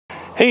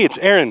Hey, it's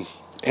Aaron,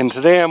 and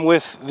today I'm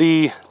with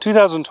the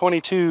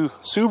 2022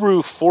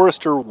 Subaru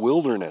Forester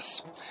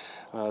Wilderness.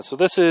 So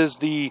this is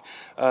the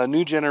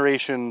new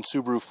generation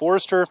Subaru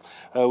Forester,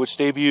 which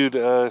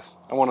debuted,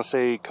 I want to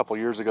say a couple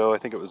years ago. I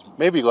think it was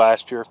maybe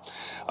last year.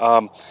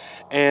 But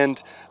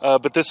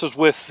this is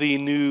with the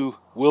new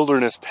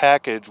Wilderness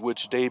package,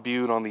 which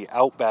debuted on the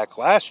Outback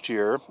last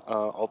year.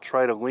 I'll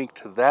try to link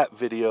to that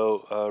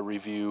video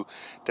review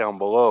down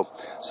below.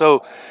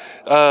 So,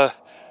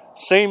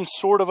 same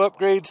sort of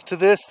upgrades to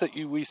this that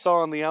we saw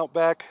on the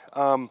Outback,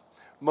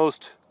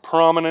 most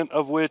prominent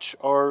of which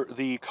are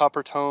the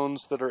copper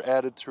tones that are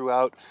added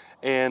throughout,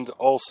 and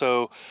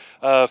also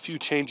a few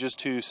changes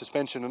to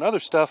suspension and other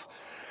stuff.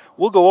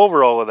 We'll go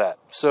over all of that,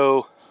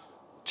 so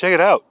check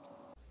it out.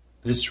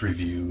 This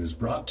review is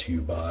brought to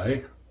you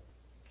by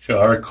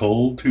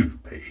Charcoal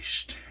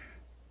Toothpaste.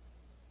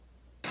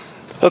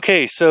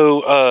 Okay,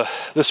 so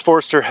this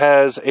Forester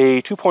has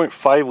a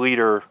 2.5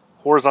 liter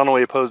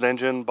horizontally opposed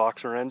engine,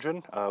 boxer engine,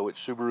 which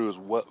Subaru is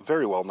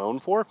very well known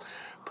for.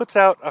 Puts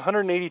out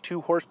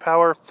 182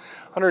 horsepower,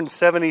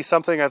 170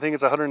 something, I think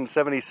it's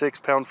 176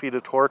 pound-feet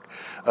of torque.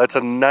 It's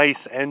a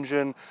nice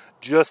engine,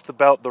 just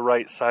about the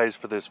right size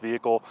for this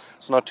vehicle.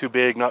 It's not too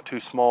big, not too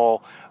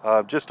small,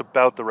 just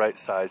about the right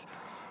size.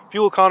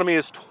 Fuel economy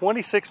is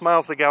 26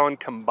 miles a gallon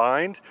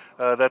combined.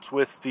 That's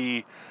with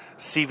the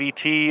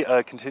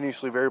CVT,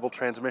 continuously variable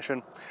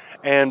transmission,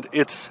 and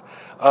it's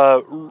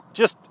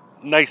just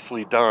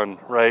nicely done,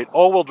 right?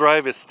 All-wheel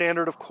drive is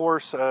standard, of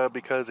course,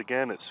 because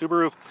again, it's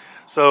Subaru.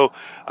 So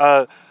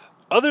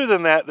other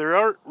than that, there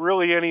aren't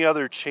really any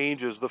other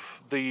changes.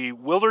 The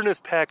Wilderness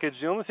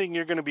package, the only thing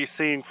you're going to be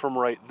seeing from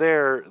right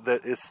there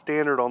that is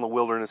standard on the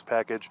Wilderness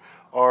package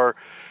are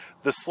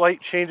the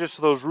slight changes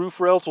to those roof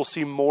rails. We'll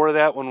see more of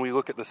that when we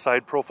look at the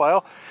side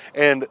profile,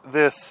 and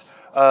this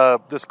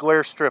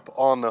glare strip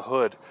on the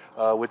hood,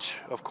 which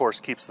of course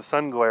keeps the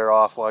sun glare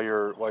off while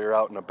you're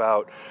out and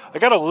about. I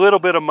got a little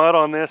bit of mud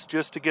on this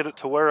just to get it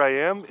to where I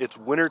am. It's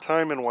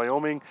wintertime in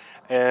Wyoming,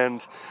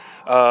 and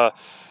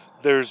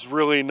there's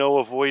really no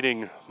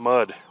avoiding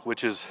mud,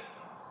 which is,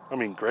 I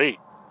mean, great,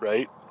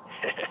 right?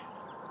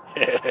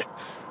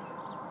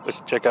 Let's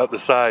check out the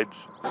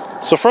sides.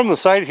 So from the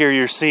side here,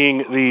 you're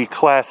seeing the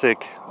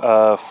classic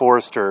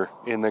Forester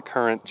in the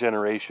current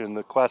generation,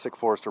 the classic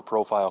Forester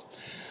profile.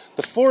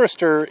 The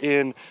Forester,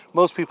 in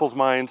most people's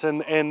minds,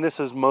 and this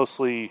is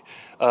mostly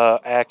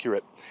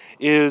accurate,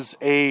 is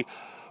a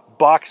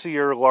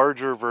boxier,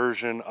 larger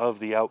version of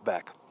the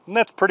Outback. And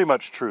that's pretty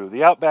much true.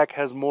 The Outback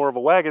has more of a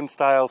wagon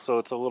style, so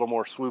it's a little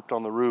more swooped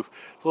on the roof.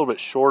 It's a little bit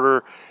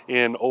shorter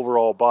in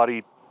overall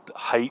body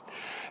height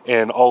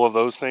and all of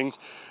those things.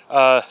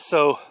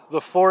 So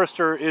the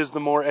Forester is the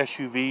more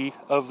SUV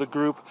of the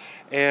group,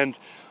 and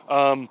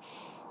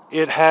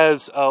it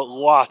has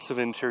lots of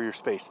interior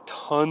space,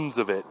 tons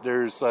of it.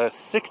 There's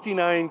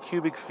 69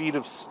 cubic feet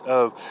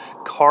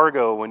of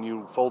cargo when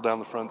you fold down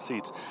the front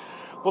seats.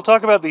 We'll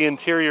talk about the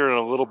interior in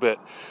a little bit.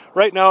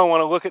 Right now I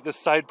want to look at this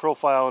side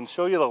profile and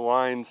show you the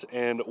lines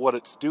and what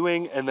it's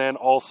doing, and then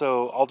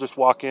also I'll just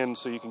walk in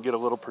so you can get a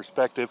little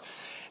perspective.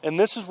 And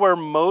this is where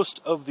most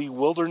of the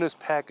Wilderness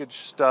package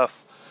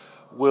stuff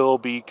will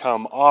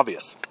become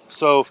obvious.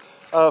 So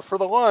for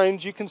the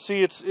lines, you can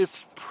see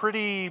it's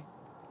pretty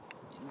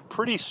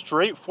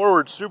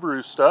straightforward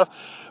Subaru stuff.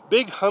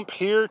 Big hump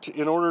here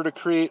in order to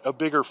create a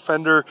bigger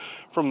fender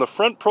from the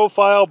front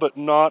profile, but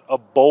not a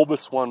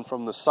bulbous one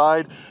from the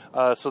side.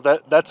 So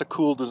that's a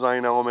cool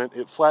design element.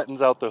 It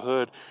flattens out the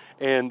hood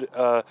and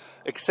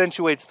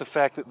accentuates the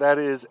fact that that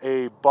is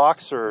a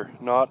boxer,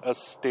 not a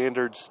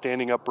standard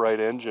standing upright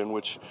engine,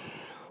 which,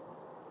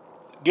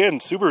 again,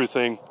 Subaru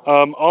thing.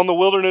 On the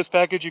Wilderness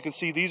package, you can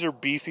see these are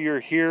beefier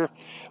here.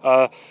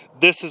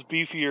 This is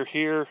beefier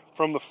here.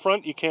 From the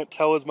front, you can't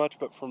tell as much,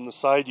 but from the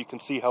side, you can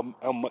see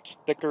how much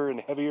thicker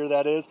and heavier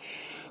that is.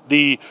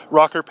 The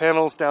rocker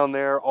panels down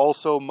there,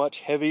 also much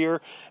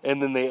heavier,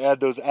 and then they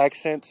add those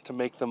accents to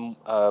make them,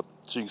 so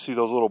you can see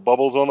those little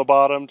bubbles on the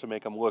bottom to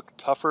make them look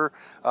tougher.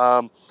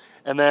 And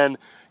then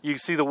you can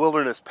see the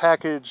Wilderness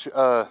package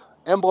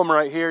emblem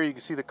right here. You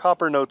can see the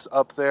copper notes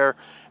up there,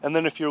 and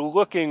then if you're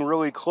looking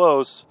really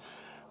close,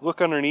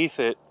 look underneath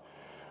it.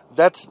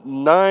 That's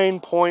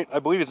I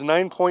believe it's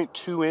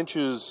 9.2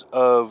 inches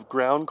of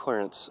ground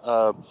clearance.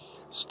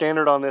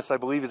 Standard on this, I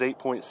believe, is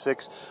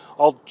 8.6.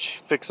 I'll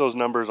fix those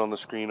numbers on the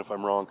screen if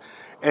I'm wrong.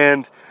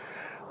 And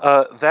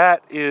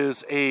that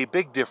is a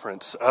big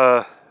difference.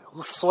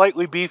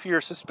 Slightly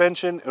beefier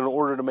suspension in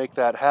order to make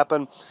that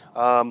happen.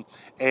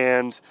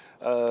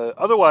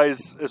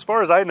 Otherwise, as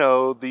far as I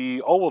know,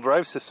 the all-wheel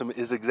drive system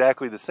is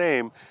exactly the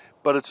same,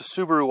 but it's a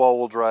Subaru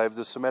all-wheel drive,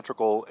 the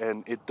symmetrical,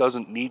 and it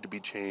doesn't need to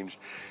be changed.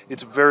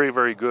 It's very,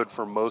 very good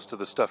for most of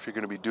the stuff you're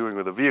going to be doing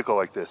with a vehicle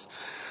like this.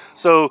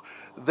 So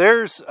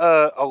there's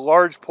a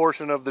large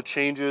portion of the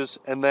changes,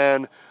 and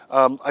then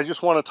I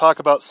just want to talk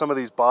about some of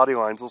these body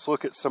lines. Let's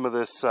look at some of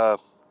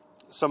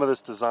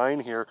this design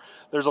here.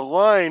 There's a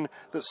line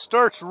that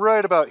starts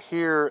right about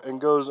here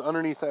and goes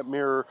underneath that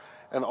mirror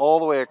and all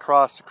the way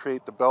across to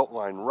create the belt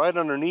line. Right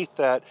underneath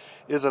that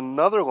is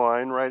another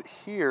line right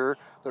here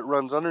that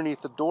runs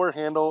underneath the door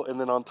handle, and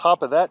then on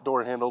top of that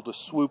door handle to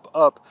swoop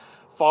up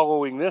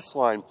following this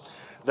line.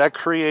 That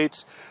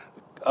creates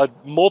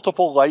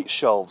multiple light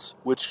shelves,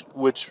 which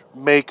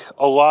make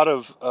a lot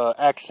of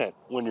accent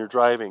when you're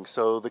driving.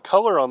 So the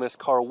color on this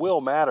car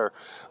will matter.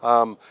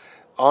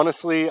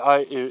 Honestly,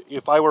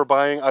 if I were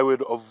buying, I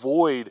would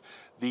avoid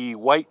the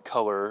white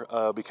color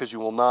because you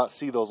will not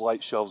see those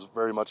light shelves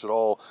very much at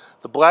all.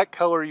 The black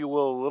color you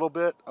will a little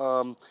bit,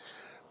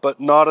 but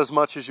not as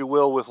much as you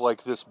will with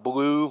like this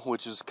blue,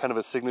 which is kind of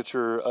a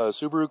signature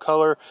Subaru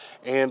color,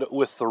 and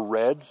with the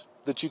reds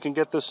that you can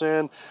get this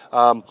in.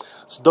 So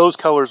those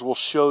colors will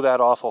show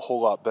that off a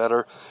whole lot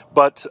better.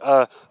 But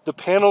the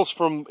panels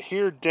from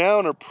here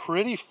down are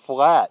pretty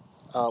flat,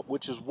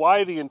 which is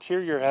why the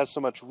interior has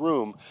so much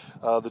room.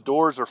 The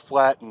doors are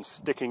flat and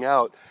sticking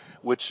out,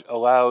 which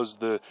allows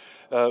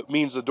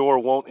means the door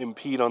won't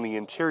impede on the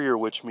interior,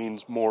 which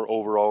means more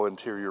overall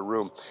interior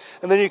room.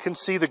 And then you can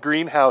see the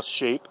greenhouse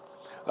shape.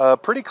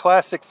 Pretty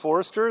classic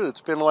Forester. It's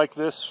been like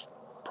this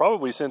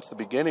probably since the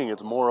beginning.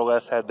 It's more or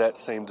less had that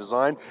same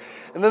design.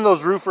 And then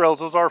those roof rails,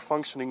 those are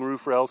functioning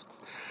roof rails.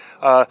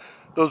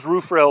 Those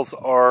roof rails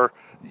are,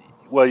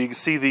 well, you can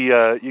see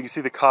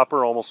the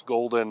copper, almost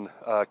golden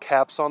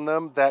caps on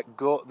them.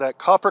 That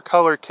copper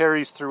color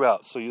carries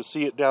throughout. So you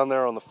see it down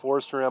there on the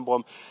Forester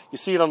emblem. You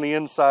see it on the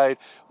inside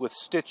with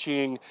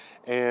stitching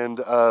and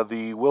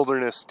the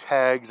wilderness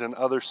tags and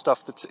other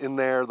stuff that's in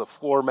there, the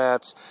floor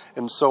mats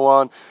and so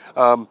on.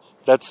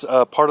 That's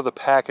part of the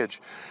package.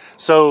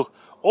 So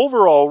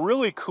overall,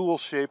 really cool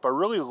shape. I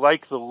really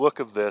like the look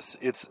of this.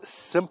 It's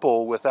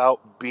simple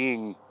without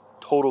being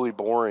totally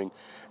boring,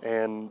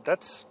 and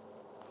that's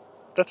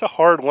a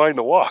hard line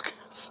to walk.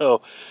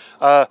 So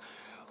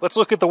let's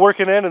look at the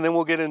working end and then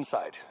we'll get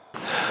inside.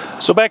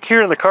 So back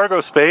here in the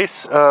cargo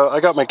space, I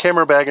got my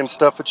camera bag and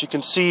stuff, but you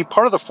can see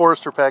part of the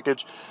Forester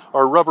package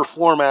are rubber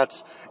floor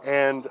mats,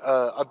 and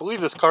I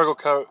believe this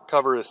cargo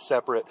cover is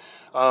separate.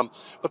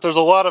 But there's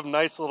a lot of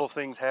nice little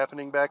things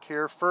happening back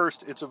here.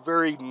 First, it's a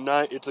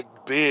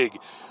big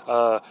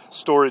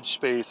storage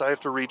space. I have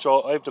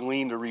to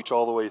lean to reach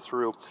all the way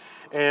through.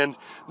 And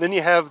then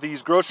you have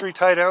these grocery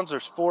tie downs.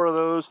 There's 4 of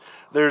those.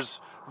 There's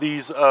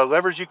these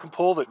levers you can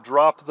pull that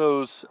drop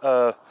those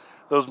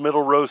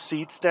middle row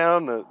seats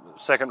down, the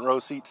second row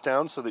seats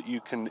down, so that you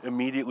can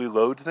immediately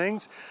load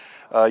things.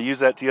 I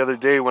used that the other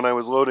day when I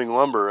was loading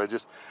lumber. I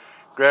just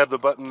grabbed the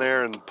button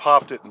there and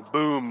popped it, and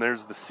boom,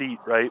 there's the seat,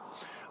 right?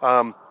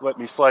 Let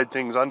me slide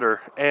things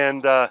under.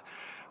 And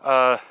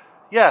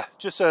yeah,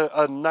 just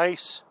a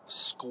nice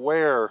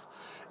square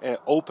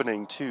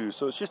opening too.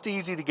 So it's just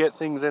easy to get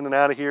things in and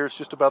out of here. It's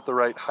just about the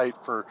right height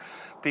for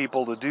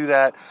people to do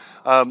that.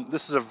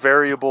 This is a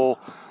variable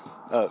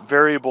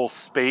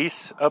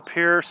space up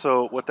here,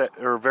 so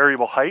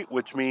variable height,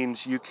 which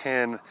means you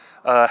can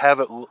have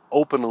it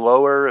open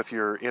lower if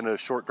you're in a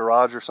short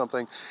garage or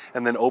something,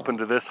 and then open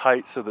to this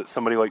height so that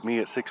somebody like me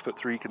at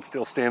 6'3" can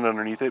still stand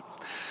underneath it.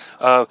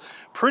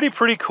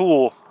 Pretty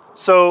cool.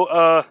 So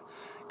a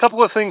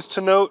couple of things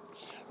to note.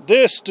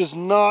 This does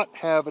not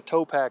have a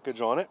tow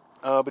package on it,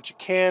 but you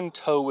can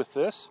tow with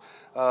this.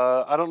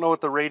 I don't know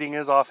what the rating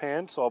is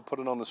offhand, so I'll put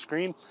it on the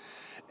screen.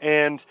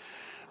 And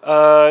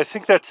I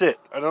think that's it.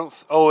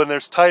 Oh, and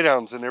there's tie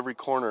downs in every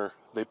corner.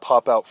 They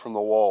pop out from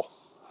the wall.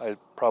 I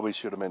probably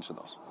should have mentioned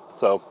those.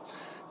 So,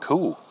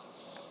 cool.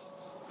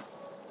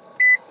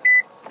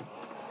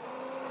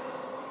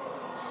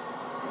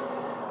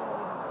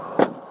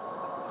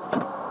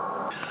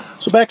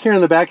 So back here in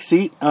the back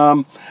seat,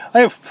 I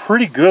have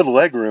pretty good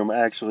leg room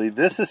actually.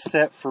 This is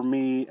set for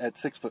me at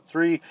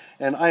 6'3",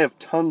 and I have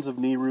tons of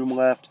knee room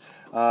left,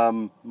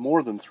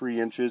 more than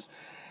 3 inches.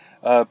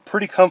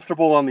 Pretty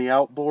comfortable on the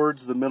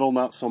outboards, the middle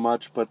not so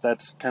much, but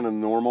that's kind of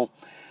normal.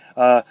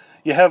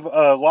 You have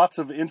lots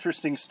of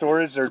interesting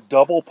storage. There are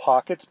double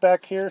pockets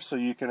back here, so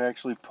you can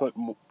actually put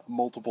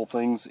multiple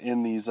things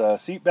in these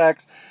seat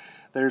backs.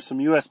 There's some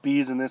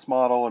USBs in this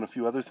model and a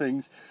few other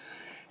things.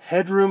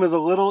 Headroom is a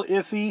little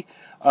iffy.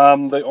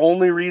 The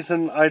only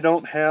reason I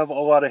don't have a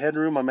lot of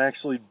headroom, I'm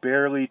actually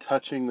barely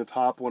touching the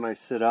top when I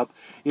sit up,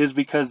 is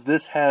because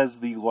this has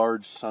the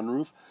large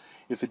sunroof.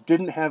 If it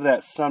didn't have that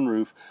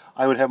sunroof,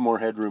 I would have more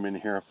headroom in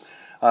here.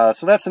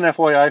 So that's an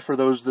FYI for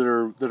those that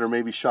are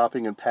maybe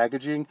shopping and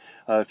packaging.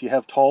 If you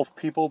have tall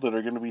people that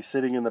are going to be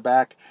sitting in the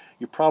back,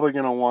 you're probably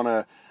going to want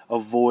to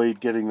avoid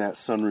getting that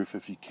sunroof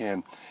if you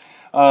can.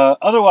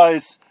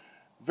 Otherwise,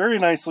 very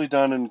nicely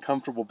done and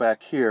comfortable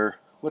back here.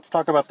 Let's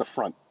talk about the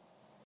front.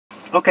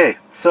 Okay,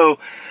 so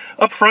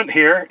up front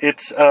here,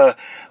 it's a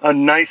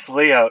nice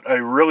layout. I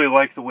really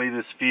like the way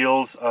this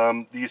feels.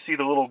 You see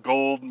the little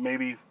gold,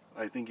 maybe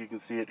I think you can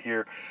see it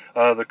here,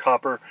 the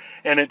copper,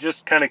 and it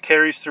just kind of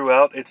carries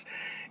throughout.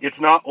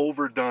 It's not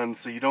overdone,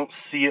 so you don't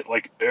see it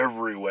like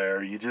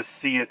everywhere. You just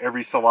see it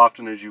every so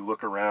often as you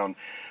look around.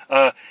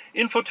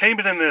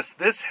 Infotainment in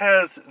this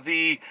has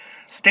the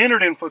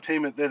standard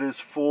infotainment that is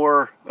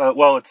for,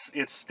 well, it's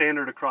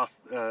standard across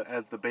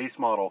as the base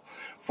model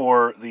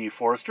for the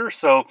Forester.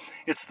 So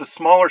it's the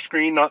smaller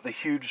screen, not the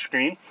huge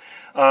screen.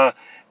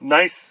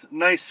 Nice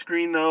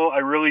screen though. I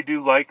really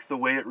do like the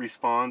way it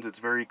responds. It's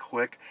very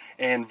quick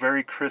and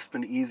very crisp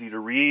and easy to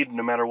read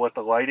no matter what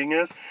the lighting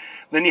is.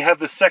 Then you have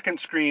the second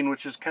screen,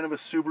 which is kind of a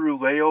Subaru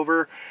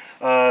layover.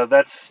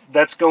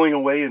 That's going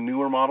away in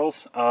newer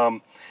models.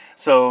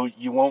 So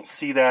you won't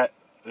see that.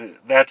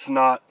 That's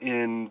not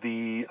in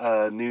the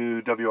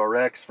new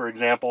WRX, for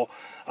example.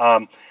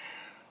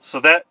 So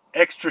that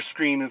extra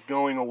screen is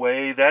going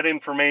away. That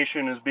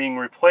information is being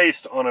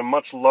replaced on a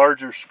much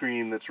larger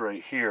screen that's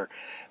right here.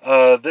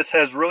 This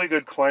has really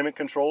good climate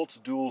control. It's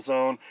dual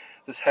zone.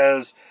 This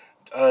has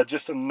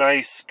just a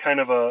nice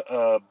kind of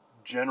a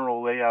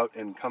general layout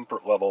and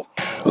comfort level.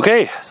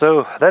 Okay,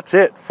 so that's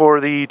it for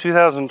the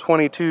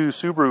 2022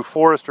 Subaru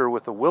Forester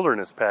with the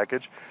Wilderness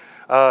package.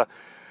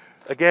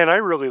 Again, I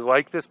really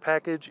like this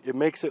package. It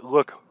makes it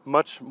look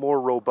much more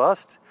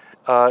robust.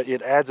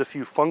 It adds a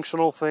few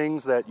functional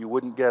things that you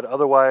wouldn't get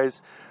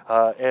otherwise,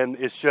 and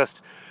it's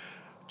just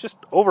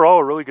overall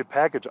a really good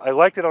package. I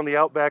liked it on the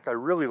Outback. I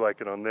really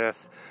like it on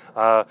this.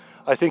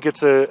 I think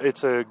it's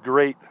a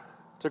great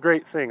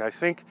thing. I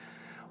think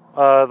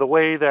the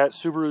way that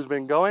Subaru's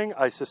been going,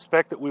 I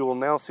suspect that we will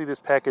now see this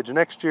package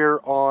next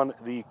year on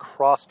the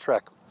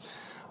Crosstrek.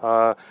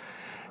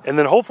 And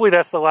then hopefully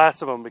that's the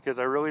last of them, because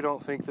I really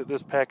don't think that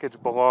this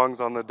package belongs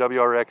on the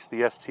WRX,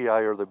 the STI,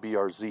 or the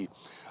BRZ.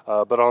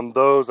 But on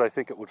those, I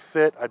think it would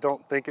fit. I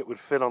don't think it would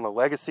fit on the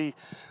Legacy.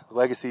 The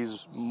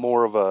Legacy's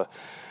more of a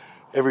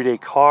everyday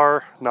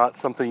car, not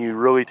something you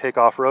really take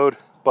off-road.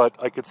 But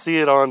I could see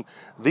it on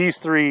these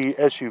three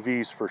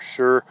SUVs for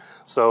sure.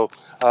 So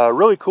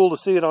really cool to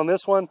see it on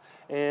this one.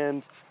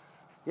 And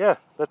yeah,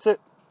 that's it.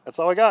 That's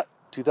all I got.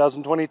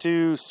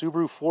 2022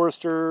 Subaru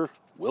Forester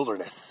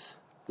Wilderness.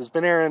 This has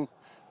been Aaron.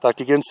 Talk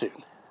to you again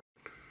soon.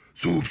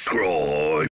 Subscribe.